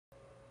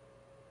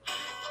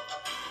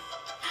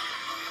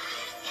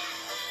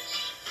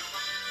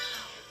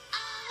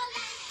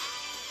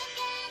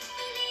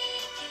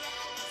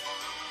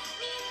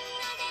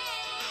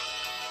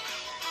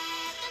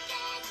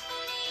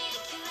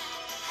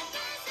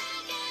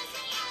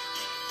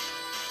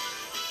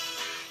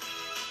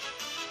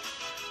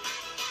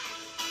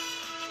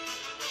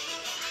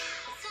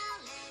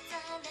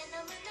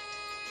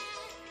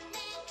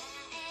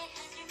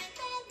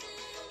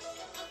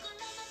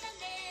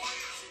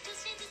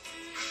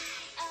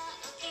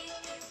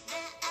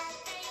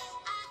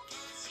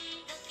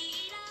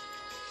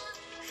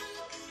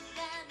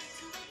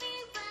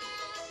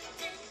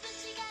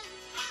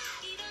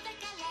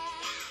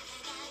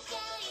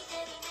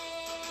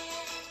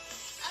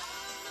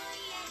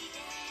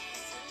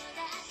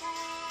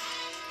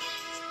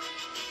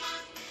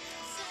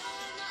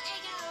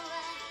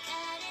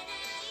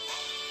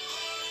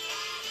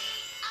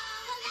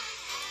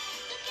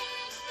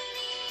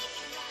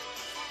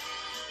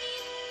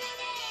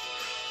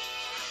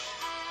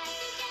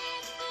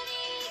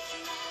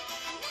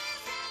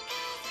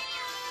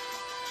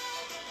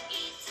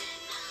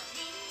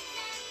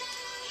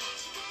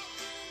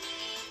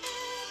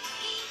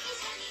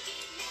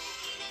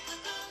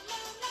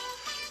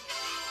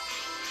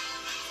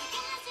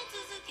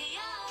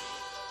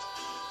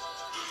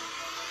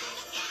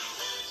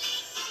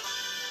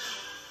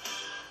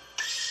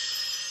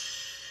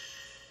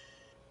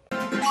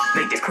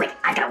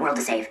got a world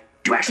to save.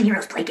 Do action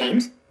heroes play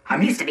games?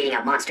 I'm used to beating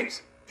up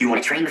monsters. You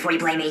want to train before you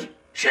play me?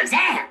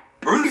 Shazam!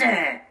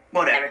 Bruiser!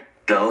 Whatever.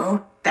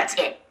 Go. That's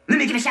it. Let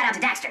me give a shout out to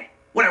Daxter.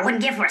 What I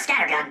wouldn't give for a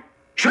scattergun.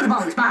 Show the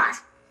ball who's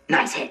boss.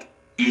 Nice hit.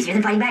 Easier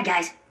than fighting bad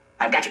guys.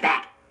 I've got your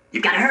back.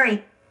 You've got to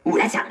hurry. Ooh,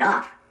 that sounded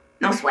off.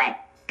 No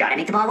sweat. Gotta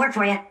make the ball work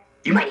for you.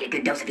 You might need a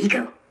good dose of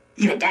eco.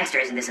 Even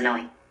Daxter isn't this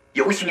annoying.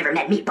 You'll wish you never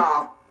met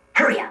Meatball.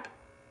 Hurry up.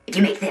 If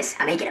you make this,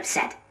 I may get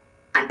upset.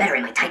 I'm better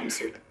in my Titan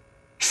suit.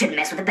 Shouldn't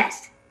mess with the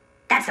best.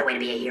 That's the way to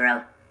be a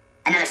hero.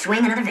 Another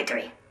swing, another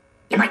victory.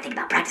 You might think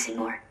about practicing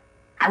more.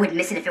 I wouldn't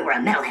miss it if it were a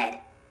metalhead.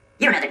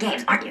 You're in other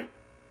games, aren't you?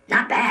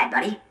 Not bad,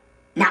 buddy.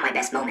 Not my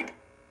best moment.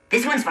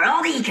 This one's for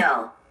all the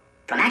eco.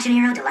 From action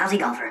hero to lousy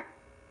golfer.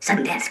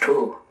 Sudden death's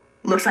cool.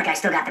 Looks like I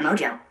still got the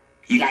mojo.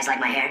 You guys like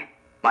my hair?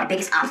 My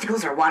biggest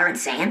obstacles are water and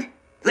sand?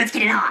 Let's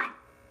get it on.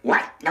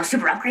 What? No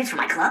super upgrades for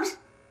my clubs?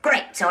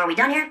 Great, so are we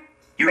done here?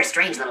 You're a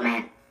strange little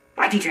man.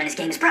 My future in this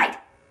game is bright.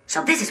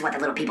 So this is what the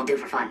little people do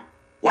for fun.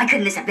 Why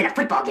couldn't this have been a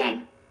football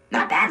game?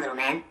 Not bad, little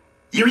man.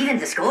 You evened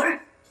the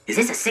score? Is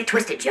this a sick,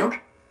 twisted joke?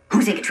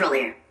 Who's in control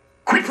here?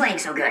 Quit playing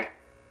so good.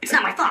 It's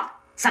not my fault.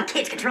 Some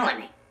kid's controlling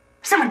me.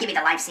 Someone give me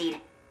the life seed.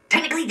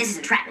 Technically, this is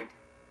entrapment.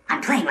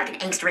 I'm playing like an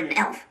angst-ridden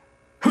elf.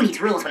 Who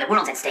needs rules when the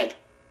world's at stake?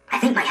 I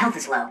think my health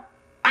is low.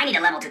 I need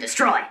a level to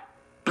destroy.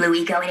 Blue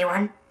eco,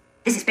 anyone?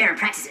 This is Baron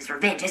Praxis's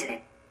revenge, isn't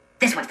it?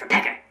 This one's for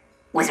Pecker.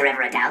 Was there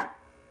ever a doubt?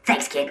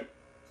 Thanks, kid.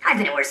 I've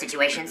been in worse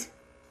situations.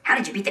 How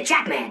did you beat the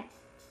Jackman?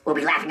 We'll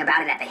be laughing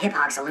about it at the Hip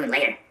Hog Saloon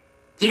later.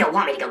 You don't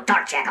want me to go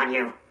Dark Jack on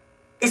you.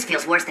 This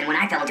feels worse than when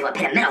I fell into a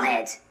pit of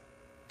metalheads.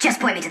 Just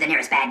point me to the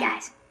nearest bad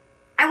guys.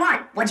 I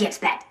won. What'd you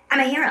expect? I'm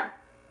a hero.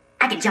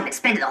 I can jump and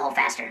spin to the hole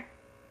faster.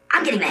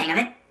 I'm getting the hang of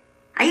it.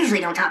 I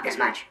usually don't talk this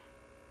much.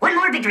 One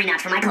more victory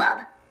notch for my club.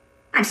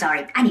 I'm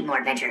sorry, I need more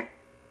adventure.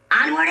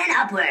 Onward and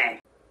upward.